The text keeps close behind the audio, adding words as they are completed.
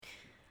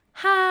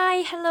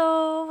Hi,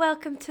 hello,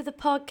 welcome to the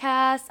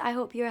podcast. I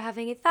hope you're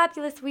having a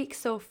fabulous week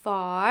so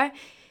far.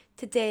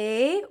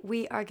 Today,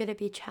 we are going to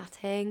be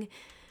chatting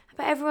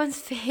about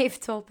everyone's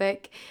fave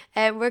topic.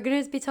 We're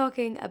going to be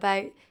talking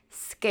about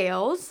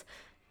scales,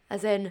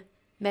 as in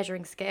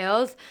measuring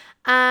scales,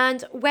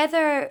 and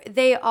whether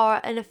they are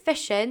an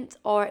efficient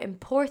or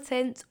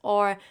important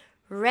or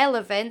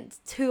relevant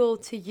tool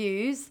to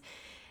use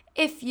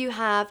if you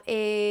have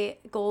a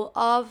goal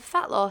of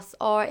fat loss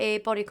or a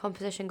body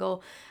composition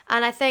goal.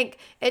 And I think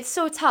it's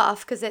so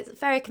tough because it's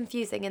very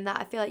confusing in that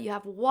I feel like you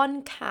have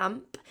one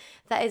camp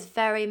that is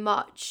very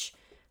much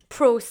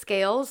pro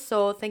scales.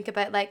 So think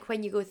about like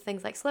when you go to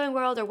things like Slimming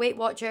World or Weight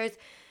Watchers,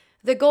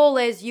 the goal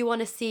is you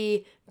want to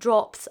see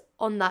drops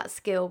on that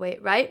scale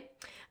weight, right?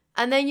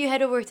 And then you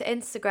head over to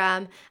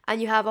Instagram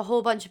and you have a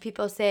whole bunch of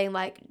people saying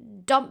like,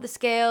 dump the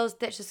scales,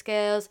 ditch the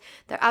scales,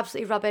 they're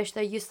absolutely rubbish,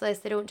 they're useless,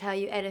 they don't tell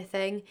you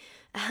anything.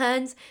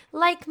 And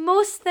like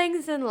most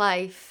things in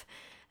life,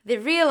 the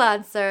real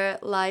answer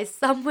lies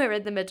somewhere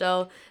in the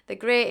middle, the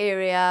grey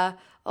area,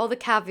 all the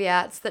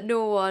caveats that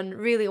no one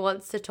really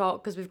wants to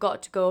talk because we've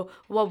got to go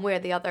one way or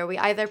the other. We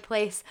either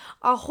place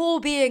our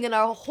whole being and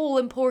our whole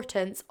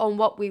importance on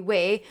what we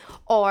weigh,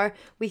 or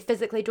we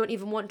physically don't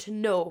even want to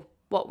know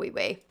what we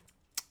weigh.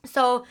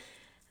 So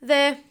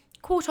the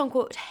quote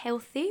unquote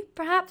healthy,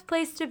 perhaps,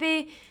 place to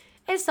be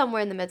is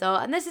somewhere in the middle.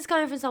 And this is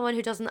coming from someone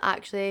who doesn't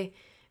actually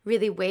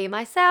really weigh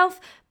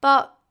myself,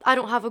 but I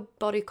don't have a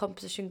body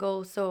composition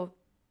goal, so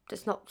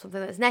it's not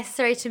something that's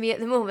necessary to me at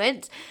the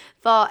moment.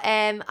 But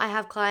I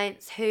have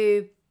clients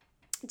who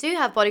do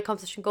have body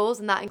composition goals,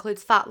 and that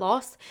includes fat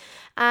loss.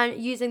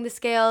 And using the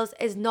scales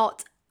is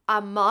not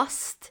a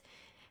must,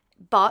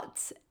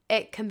 but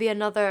it can be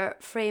another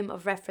frame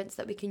of reference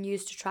that we can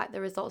use to track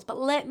the results. But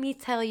let me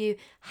tell you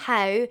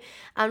how,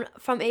 and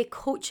from a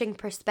coaching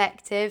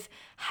perspective,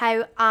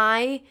 how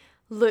I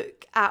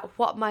look at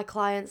what my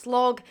clients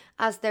log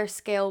as their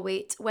scale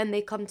weight when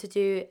they come to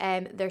do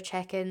their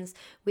check-ins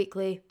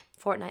weekly,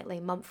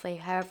 fortnightly, monthly,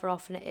 however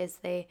often it is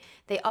they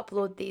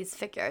upload these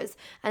figures.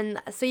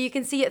 And so you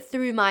can see it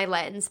through my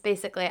lens,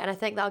 basically, and I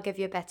think that'll give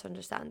you a better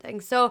understanding.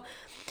 So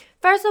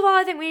first of all,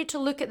 I think we need to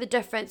look at the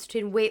difference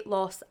between weight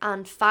loss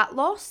and fat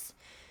loss.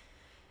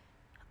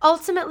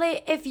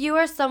 Ultimately, if you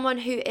are someone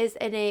who is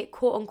in a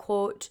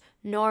quote-unquote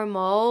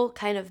normal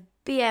kind of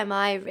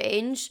BMI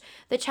range,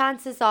 the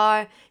chances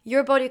are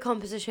your body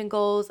composition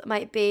goals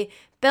might be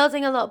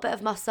building a little bit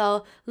of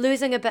muscle,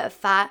 losing a bit of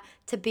fat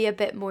to be a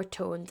bit more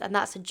toned. And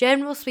that's a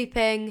general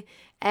sweeping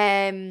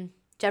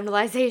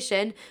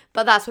generalization,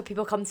 but that's what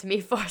people come to me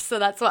for, so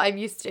that's what I'm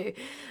used to.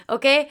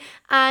 Okay?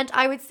 And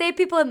I would say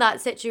people in that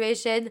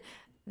situation,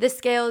 the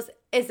scales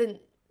isn't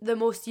the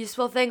most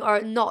useful thing, or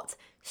not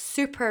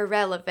super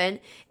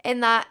relevant,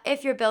 in that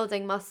if you're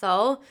building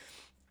muscle,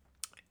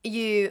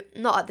 you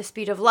not at the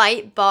speed of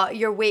light, but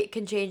your weight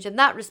can change in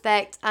that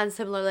respect, and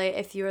similarly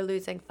if you're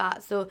losing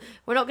fat. So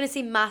we're not going to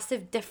see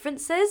massive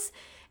differences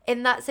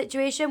in that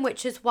situation,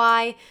 which is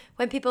why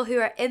when people who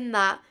are in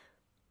that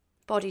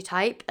body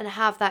type and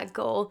have that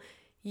goal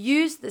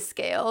use the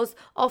scales,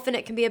 often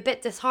it can be a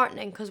bit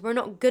disheartening because we're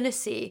not going to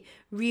see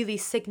really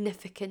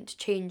significant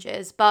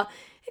changes. But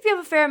if you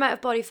have a fair amount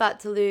of body fat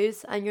to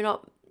lose and you're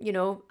not,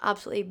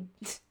 absolutely,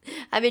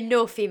 I mean,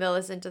 no female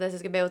listening to this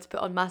is going to be able to put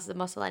on massive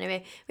muscle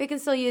anyway, we can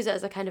still use it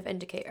as a kind of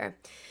indicator.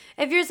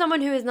 If you're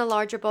someone who is in a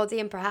larger body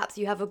and perhaps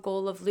you have a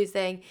goal of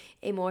losing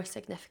a more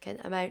significant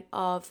amount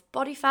of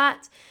body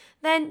fat,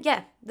 then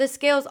yeah, the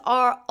scales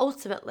are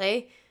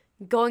ultimately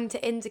going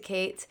to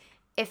indicate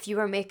if you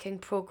are making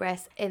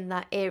progress in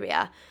that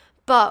area.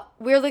 But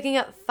we're looking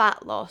at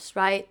fat loss,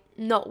 right?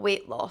 Not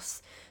weight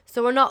loss.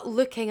 So we're not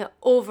looking at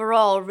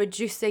overall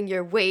reducing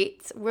your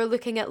weight. We're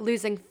looking at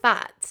losing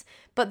fat.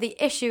 But the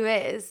issue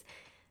is,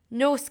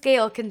 no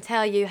scale can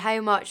tell you how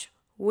much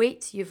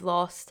weight you've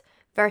lost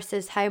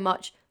versus how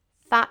much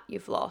fat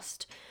you've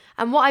lost.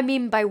 And what I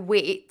mean by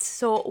weight,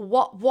 so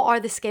what are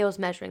the scales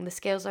measuring? The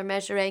scales are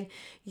measuring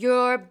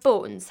your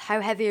bones.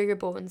 How heavy are your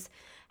bones?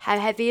 How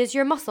heavy is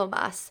your muscle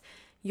mass?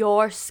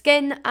 Your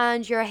skin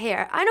and your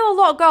hair. I know a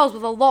lot of girls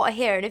with a lot of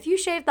hair, and if you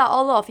shave that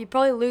all off, you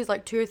probably lose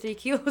like 2 or 3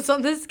 kilos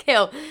on the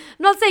scale. I'm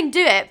not saying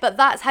do it, but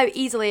that's how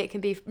easily it can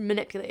be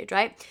manipulated,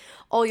 right?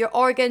 All your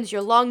organs,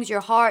 your lungs,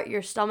 your heart,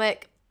 your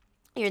stomach,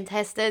 your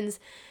intestines,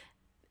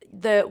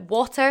 the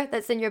water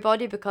that's in your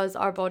body, because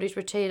our bodies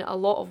retain a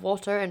lot of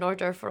water in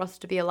order for us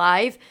to be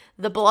alive,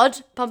 the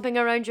blood pumping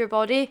around your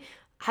body.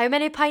 How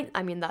many pints?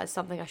 I mean, that is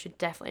something I should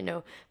definitely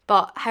know.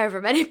 But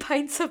however many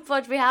pints of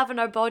blood we have in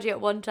our body at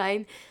one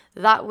time,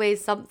 that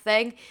weighs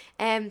something.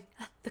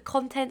 The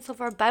contents of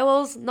our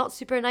bowels, not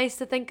super nice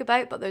to think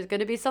about, but there's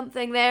going to be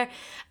something there.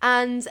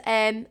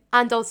 And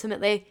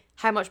ultimately,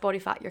 how much body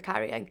fat you're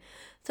carrying.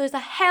 So there's a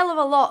hell of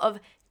a lot of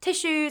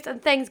tissues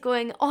and things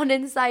going on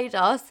inside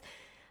us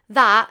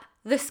that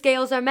the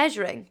scales are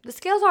measuring. The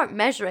scales aren't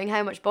measuring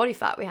how much body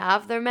fat we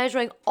have. They're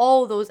measuring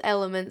all those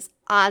elements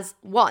as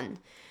one.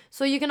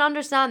 So you can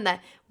understand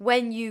that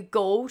when you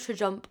go to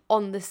jump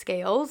on the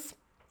scales,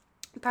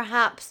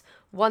 perhaps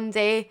one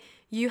day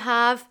you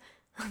have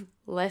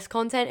less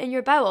content in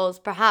your bowels.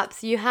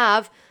 Perhaps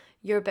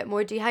you're a bit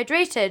more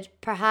dehydrated.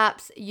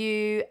 Perhaps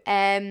your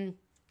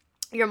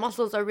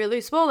muscles are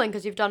really swollen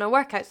because you've done a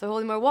workout, so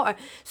holding more water.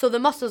 So the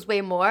muscles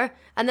weigh more,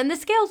 and then the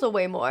scales will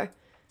weigh more.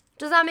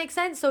 Does that make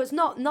sense? So it's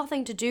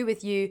nothing to do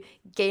with you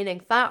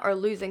gaining fat or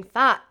losing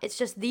fat. It's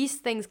just these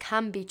things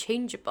can be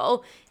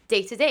changeable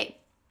day to day.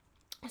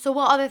 So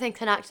what other things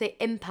can actually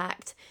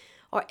impact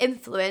or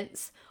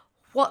influence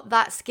what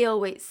that scale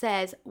weight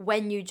says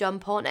when you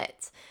jump on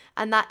it?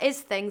 And that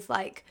is things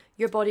like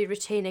your body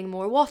retaining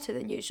more water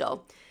than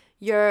usual.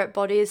 Your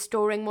body is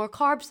storing more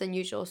carbs than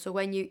usual. So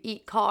when you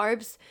eat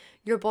carbs,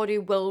 your body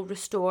will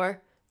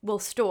store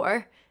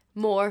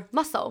more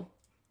muscle.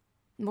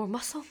 More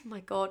muscle? Oh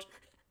my God.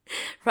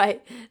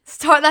 Right,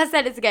 start that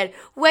sentence again.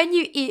 When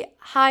you eat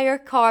higher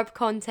carb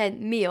content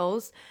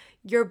meals,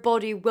 your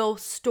body will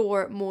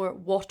store more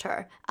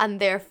water, and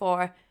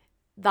therefore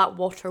that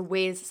water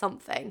weighs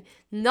something.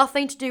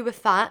 Nothing to do with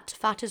fat.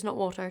 Fat is not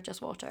water,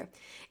 just water.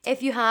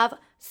 If you have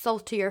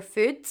saltier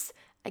foods,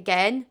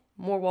 again,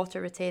 more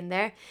water retained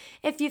there.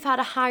 If you've had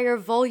a higher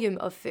volume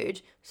of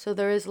food, so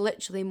there is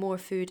literally more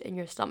food in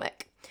your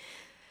stomach.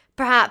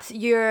 Perhaps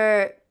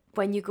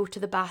when you go to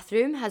the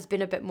bathroom has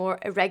been a bit more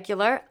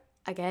irregular.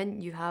 Again,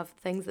 you have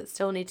things that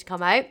still need to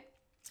come out.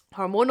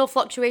 Hormonal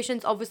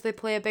fluctuations obviously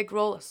play a big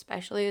role,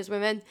 especially as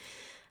women.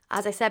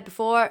 As I said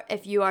before,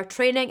 if you are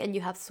training and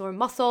you have sore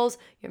muscles,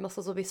 your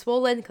muscles will be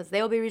swollen because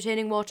they'll be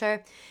retaining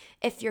water.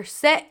 If you're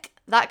sick,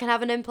 that can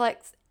have an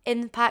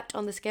impact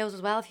on the scales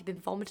as well. If you've been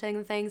vomiting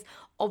and things,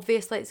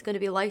 obviously it's going to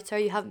be lighter.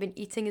 You haven't been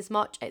eating as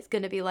much, it's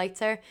going to be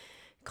lighter.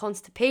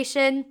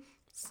 Constipation,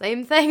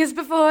 same thing as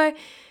before.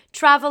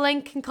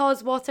 Traveling can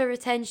cause water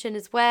retention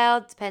as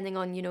well, depending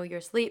on,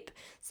 your sleep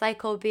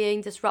cycle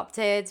being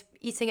disrupted,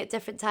 eating at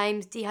different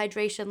times,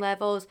 dehydration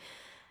levels.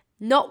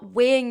 Not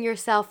weighing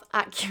yourself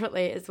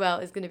accurately as well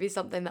is going to be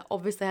something that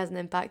obviously has an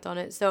impact on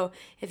it. So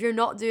if you're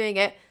not doing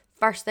it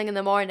first thing in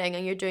the morning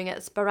and you're doing it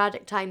at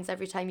sporadic times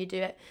every time you do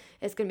it,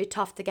 it's going to be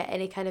tough to get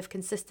any kind of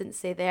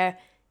consistency there.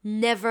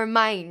 Never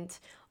mind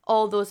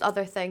all those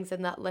other things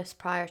in that list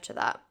prior to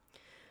that.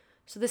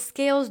 So the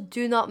scales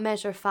do not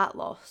measure fat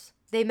loss.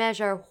 They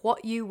measure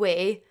what you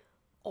weigh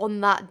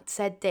on that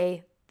said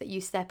day that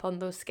you step on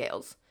those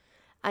scales.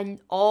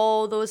 And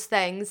all those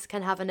things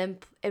can have an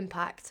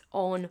impact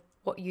on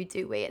what you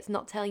do weigh. It's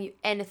not telling you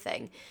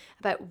anything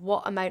about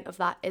what amount of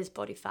that is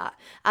body fat.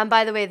 And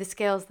by the way, the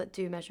scales that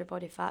do measure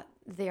body fat,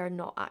 they are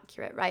not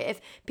accurate, right?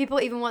 If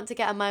people even want to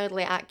get a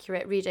mildly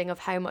accurate reading of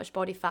how much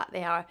body fat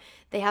they are,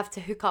 they have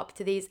to hook up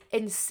to these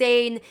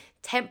insane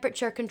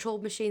temperature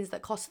controlled machines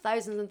that cost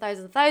thousands and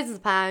thousands and thousands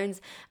of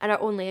pounds and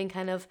are only in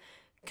kind of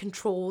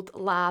controlled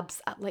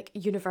labs at like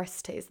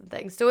universities and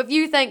things. So if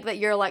you think that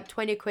your like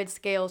 20 quid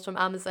scales from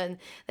Amazon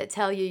that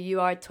tell you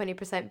are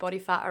 20% body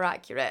fat are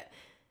accurate,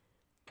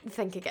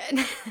 think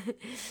again.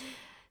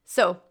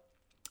 So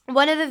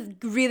one of the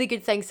really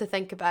good things to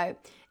think about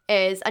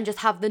is, and just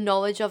have the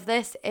knowledge of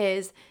this,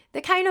 is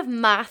the kind of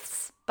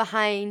maths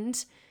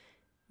behind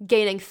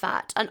gaining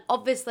fat. And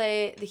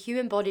obviously the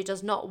human body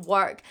does not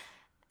work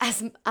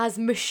as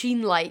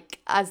machine-like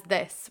as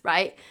this,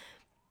 right?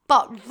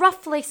 But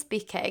roughly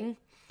speaking,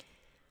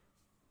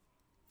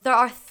 there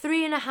are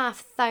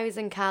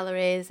 3,500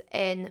 calories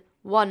in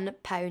 1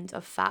 pound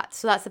of fat.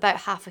 So that's about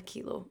half a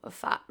kilo of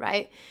fat,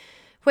 right?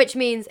 Which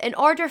means in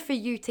order for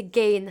you to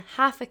gain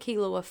half a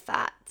kilo of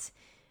fat,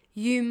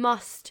 you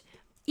must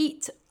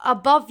eat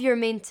above your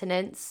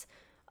maintenance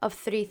of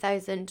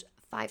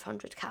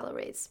 3,500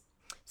 calories.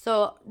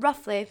 So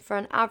roughly for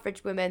an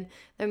average woman,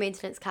 their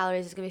maintenance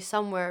calories is going to be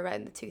somewhere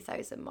around the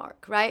 2,000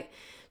 mark, right?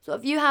 So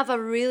if you have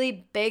a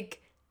really big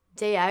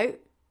day out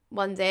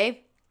one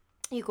day,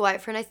 you go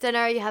out for a nice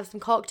dinner, you have some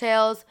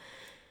cocktails,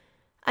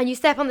 and you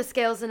step on the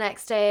scales the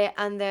next day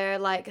and they're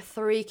like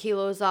 3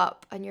 kilos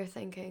up and you're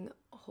thinking,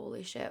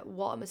 holy shit,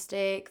 what a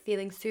mistake,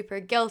 feeling super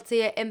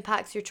guilty. It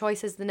impacts your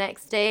choices the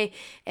next day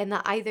in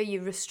that either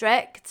you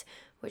restrict,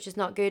 which is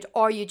not good,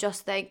 or you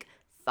just think,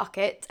 fuck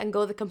it, and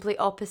go the complete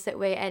opposite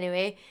way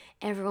anyway.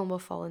 Everyone will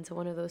fall into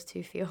one of those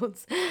two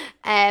fields.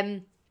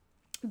 But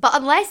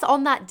unless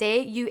on that day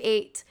you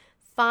ate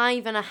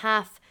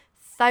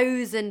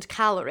 5,500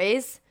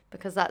 calories,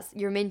 because that's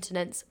your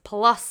maintenance,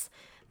 plus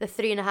the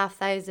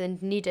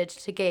 3,500 needed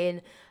to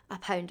gain a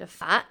pound of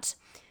fat,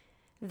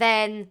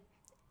 then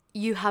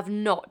you have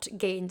not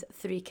gained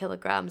 3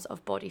 kilograms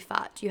of body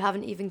fat. You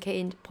haven't even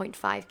gained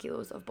 0.5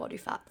 kilos of body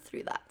fat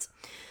through that.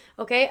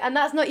 Okay, and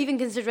that's not even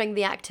considering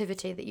the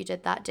activity that you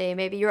did that day.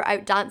 Maybe you're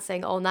out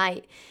dancing all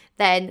night,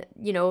 then,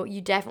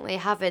 you definitely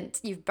haven't.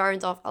 You've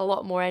burned off a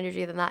lot more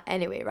energy than that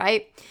anyway,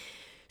 right?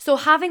 So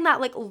having that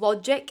like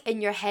logic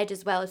in your head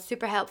as well is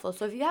super helpful.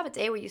 So if you have a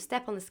day where you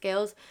step on the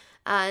scales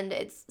and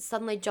it's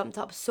suddenly jumped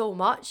up so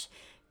much,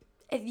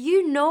 if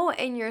you know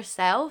in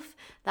yourself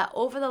that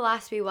over the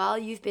last wee while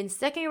you've been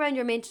sticking around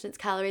your maintenance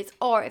calories,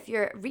 or if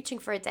you're reaching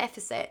for a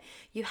deficit,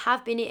 you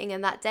have been eating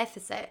in that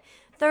deficit,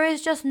 there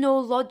is just no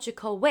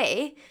logical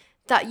way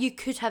that you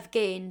could have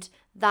gained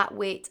that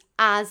weight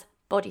as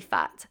body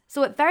fat.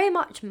 So it very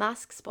much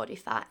masks body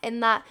fat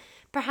in that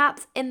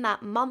Perhaps in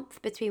that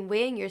month between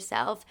weighing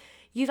yourself,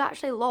 you've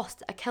actually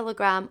lost a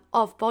kilogram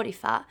of body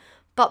fat,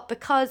 but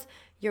because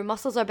your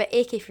muscles are a bit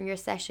achy from your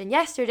session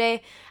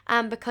yesterday,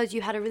 and because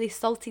you had a really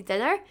salty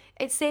dinner,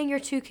 it's saying you're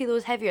 2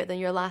 kilos heavier than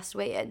your last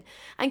weigh-in.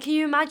 And can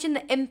you imagine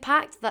the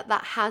impact that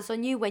that has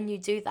on you when you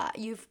do that?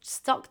 You've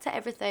stuck to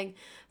everything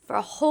for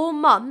a whole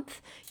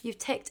month, you've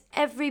ticked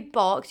every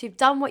box, you've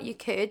done what you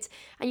could,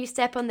 and you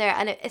step on there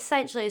and it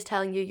essentially is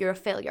telling you you're a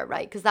failure,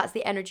 right? Because that's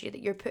the energy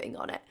that you're putting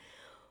on it.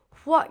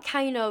 What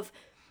kind of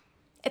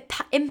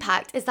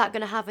impact is that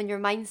going to have on your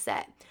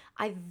mindset?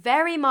 I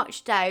very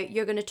much doubt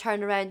you're going to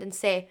turn around and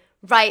say,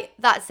 right,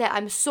 that's it,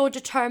 I'm so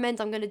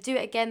determined, I'm going to do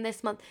it again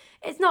this month.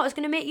 It's not. It's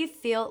going to make you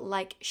feel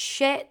like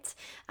shit,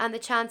 and the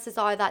chances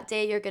are that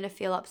day you're going to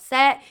feel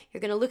upset, you're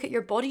going to look at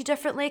your body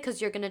differently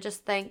because you're going to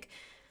just think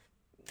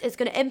it's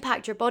going to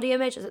impact your body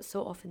image, as it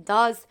so often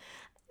does.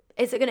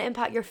 Is it going to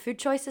impact your food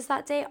choices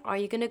that day? Are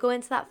you going to go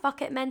into that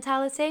fuck it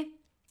mentality?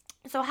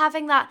 So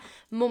having that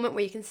moment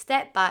where you can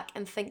step back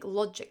and think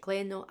logically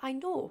and know,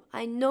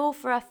 I know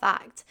for a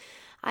fact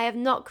I have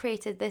not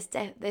created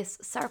this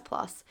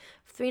surplus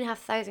of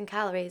 3,500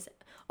 calories.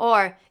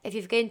 Or if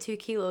you've gained 2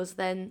 kilos,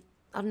 then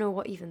I don't know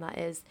what even that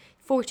is,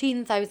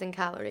 14,000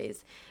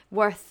 calories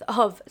worth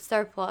of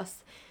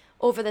surplus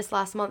over this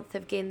last month to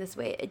have gained this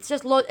weight. It's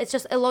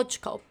just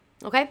illogical,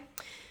 okay?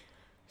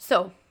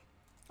 So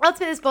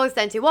ultimately, this boils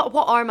down to what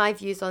are my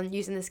views on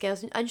using the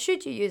scales, and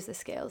should you use the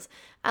scales?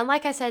 And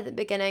like I said at the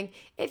beginning,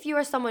 if you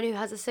are someone who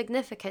has a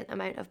significant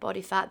amount of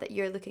body fat that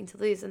you're looking to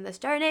lose in this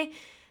journey,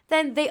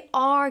 then they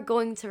are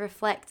going to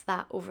reflect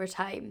that over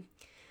time.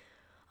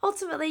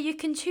 Ultimately, you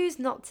can choose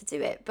not to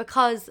do it,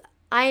 because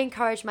I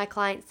encourage my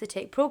clients to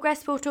take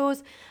progress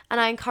photos, and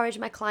I encourage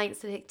my clients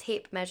to take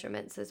tape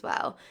measurements as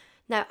well.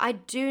 Now, I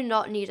do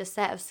not need a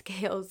set of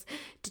scales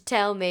to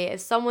tell me if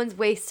someone's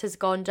waist has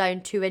gone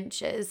down 2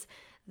 inches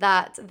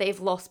that they've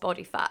lost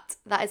body fat.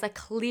 That is a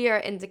clear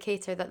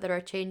indicator that there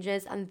are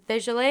changes, and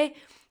visually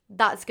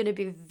that's going to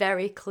be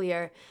very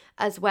clear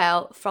as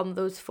well from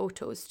those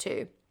photos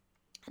too.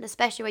 And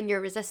especially when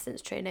you're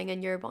resistance training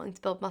and you're wanting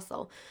to build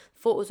muscle,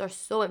 photos are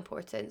so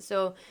important.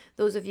 So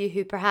those of you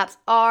who perhaps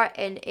are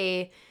in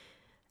a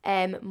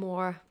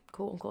more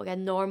quote unquote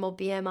again normal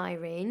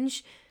BMI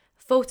range,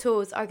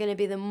 photos are going to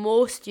be the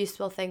most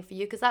useful thing for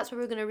you, because that's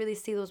where we're going to really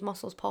see those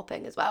muscles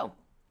popping as well.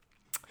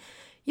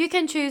 You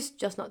can choose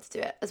just not to do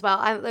it as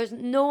well. There's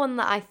no one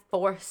that I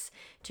force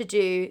to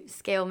do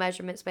scale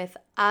measurements with,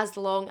 as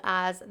long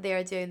as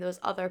they're doing those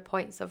other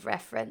points of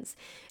reference.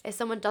 If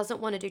someone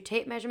doesn't want to do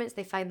tape measurements,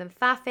 they find them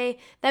faffy,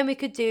 then we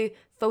could do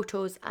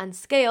photos and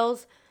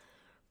scales.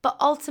 But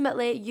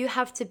ultimately, you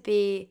have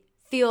to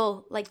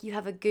feel like you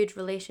have a good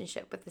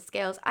relationship with the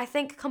scales. I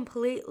think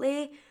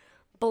completely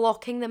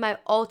blocking them out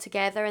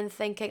altogether and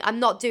thinking, I'm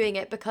not doing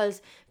it because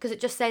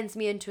it just sends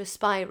me into a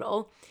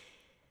spiral,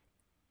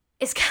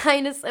 it's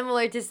kind of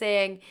similar to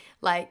saying,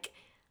 like,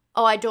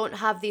 oh, I don't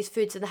have these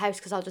foods in the house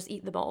because I'll just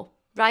eat them all,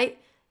 right?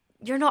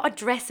 You're not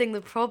addressing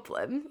the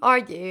problem, are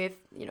you? If,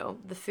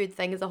 the food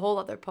thing is a whole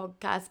other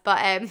podcast.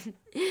 But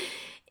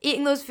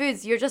eating those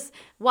foods,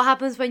 what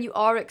happens when you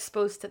are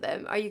exposed to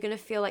them? Are you going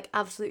to feel like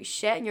absolute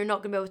shit and you're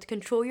not going to be able to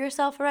control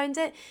yourself around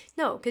it?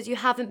 No, because you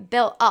haven't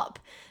built up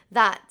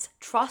that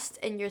trust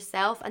in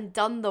yourself and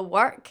done the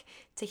work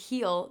to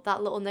heal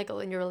that little niggle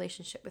in your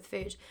relationship with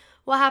food.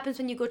 What happens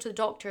when you go to the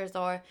doctors,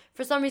 or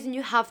for some reason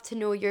you have to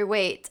know your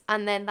weight,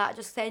 and then that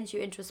just sends you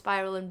into a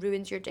spiral and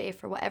ruins your day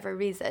for whatever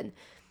reason?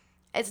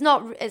 It's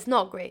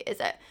not great,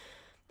 is it?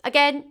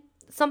 Again,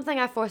 something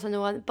I force on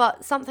no one,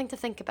 but something to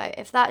think about.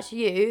 If that's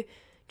you,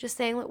 just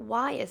saying, like,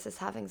 why is this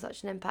having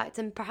such an impact?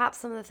 And perhaps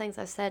some of the things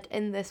I've said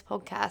in this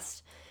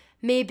podcast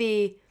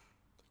maybe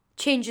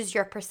changes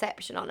your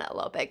perception on it a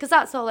little bit, because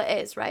that's all it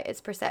is, right? It's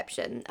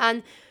perception.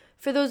 And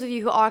for those of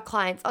you who are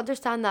clients,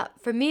 understand that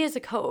for me as a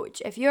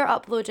coach, if you're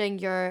uploading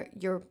your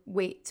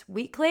weight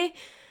weekly,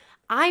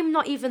 I'm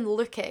not even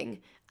looking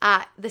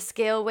at the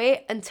scale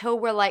weight until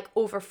we're like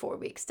over 4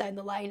 weeks down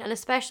the line. And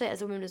especially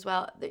as a woman as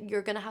well, that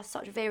you're going to have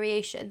such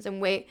variations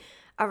in weight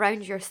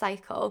around your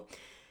cycle.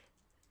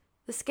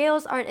 The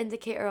scales are an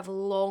indicator of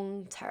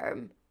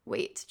long-term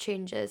weight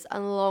changes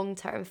and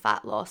long-term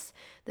fat loss.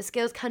 The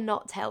scales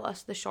cannot tell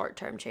us the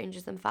short-term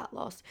changes in fat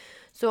loss.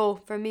 So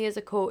for me as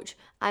a coach,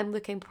 I'm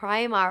looking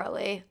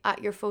primarily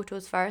at your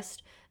photos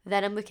first,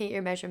 then I'm looking at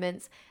your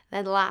measurements,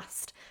 then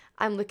last,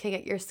 I'm looking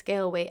at your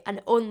scale weight,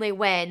 and only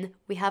when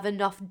we have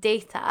enough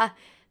data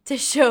to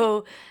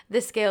show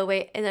the scale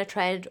weight in a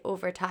trend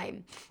over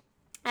time.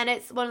 And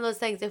it's one of those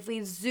things, if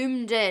we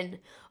zoomed in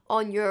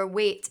on your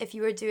weight, if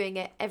you were doing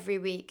it every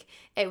week,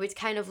 it would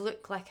kind of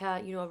look like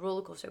a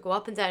roller coaster, go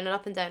up and down and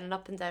up and down and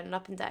up and down and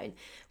up and down.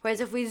 Whereas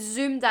if we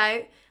zoomed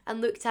out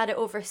and looked at it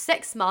over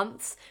 6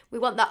 months, we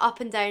want that up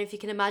and down, if you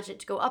can imagine it,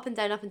 to go up and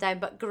down,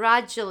 but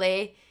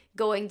gradually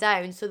going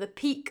down. So the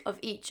peak of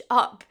each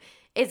up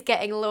is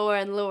getting lower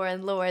and lower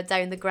and lower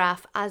down the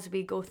graph as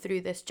we go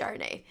through this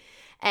journey.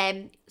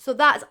 So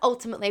that's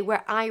ultimately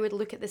where I would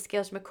look at the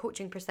scales from a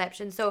coaching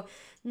perception. So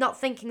not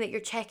thinking that you're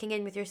checking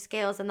in with your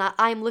scales and that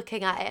I'm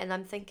looking at it and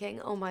I'm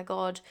thinking, oh my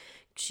God,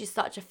 she's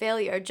such a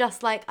failure,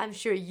 just like I'm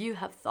sure you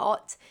have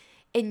thought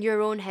in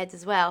your own head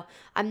as well.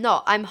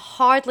 I'm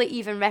hardly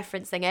even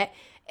referencing it.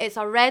 It's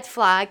a red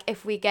flag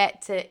if we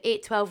get to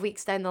 8-12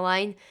 weeks down the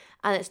line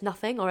and it's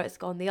nothing, or it's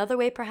gone the other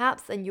way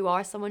perhaps, and you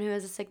are someone who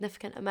has a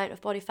significant amount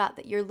of body fat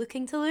that you're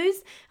looking to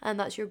lose, and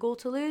that's your goal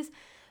to lose.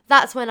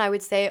 That's when I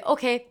would say,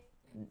 okay,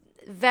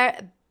 very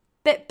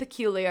bit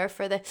peculiar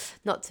for the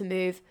not to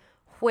move.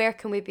 Where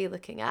can we be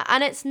looking at?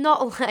 And it's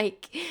not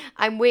like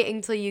I'm waiting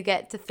till you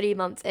get to 3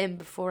 months in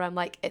before I'm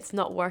like, it's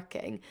not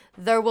working.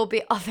 There will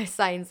be other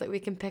signs that we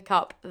can pick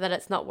up that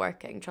it's not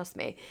working, trust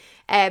me.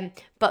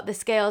 But the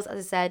scales,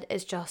 as I said,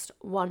 is just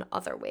one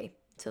other way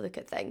to look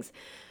at things.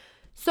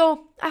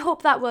 So I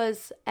hope that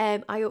was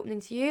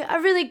eye-opening to you.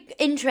 A really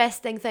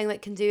interesting thing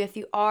that can do if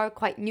you are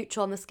quite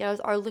neutral on the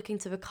scales or looking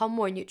to become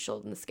more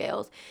neutral on the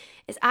scales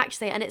is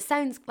actually, and it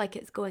sounds like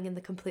it's going in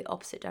the complete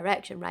opposite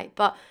direction, right?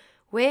 But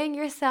weighing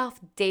yourself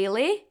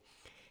daily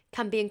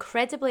can be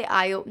incredibly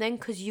eye-opening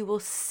because you will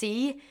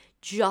see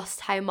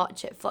just how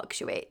much it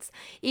fluctuates.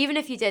 Even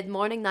if you did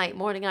morning, night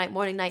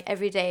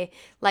every day,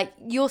 like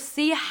you'll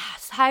see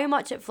how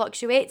much it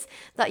fluctuates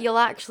that you'll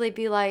actually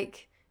be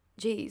like,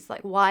 geez,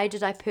 like why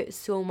did I put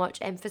so much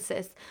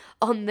emphasis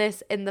on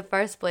this in the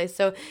first place?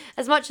 So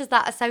as much as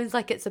that sounds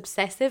like it's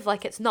obsessive,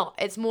 like it's not.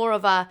 It's more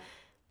of a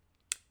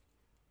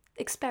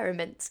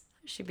experiment,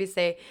 should we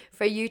say,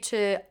 for you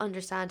to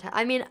understand how.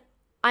 I mean,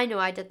 I know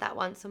I did that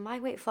once, and my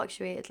weight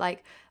fluctuated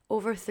like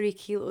over 3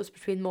 kilos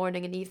between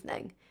morning and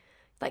evening.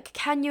 Like,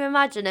 can you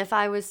imagine if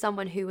I was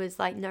someone who was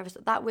like nervous?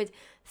 That would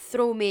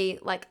throw me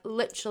like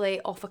literally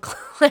off a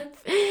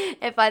cliff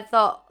if I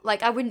thought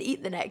like I wouldn't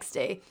eat the next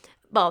day.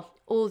 Well,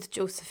 old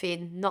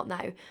Josephine, not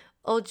now.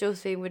 Old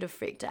Josephine would have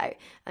freaked out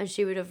and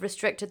she would have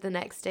restricted the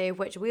next day,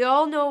 which we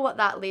all know what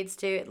that leads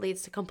to. It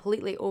leads to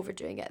completely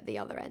overdoing it at the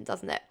other end,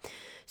 doesn't it?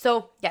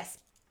 So, yes,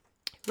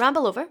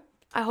 ramble over.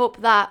 I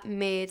hope that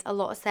made a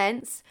lot of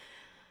sense.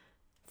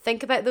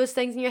 Think about those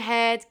things in your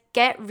head.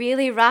 Get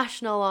really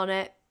rational on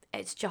it.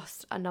 It's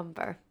just a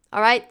number.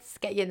 All right, let's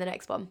get you in the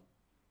next one.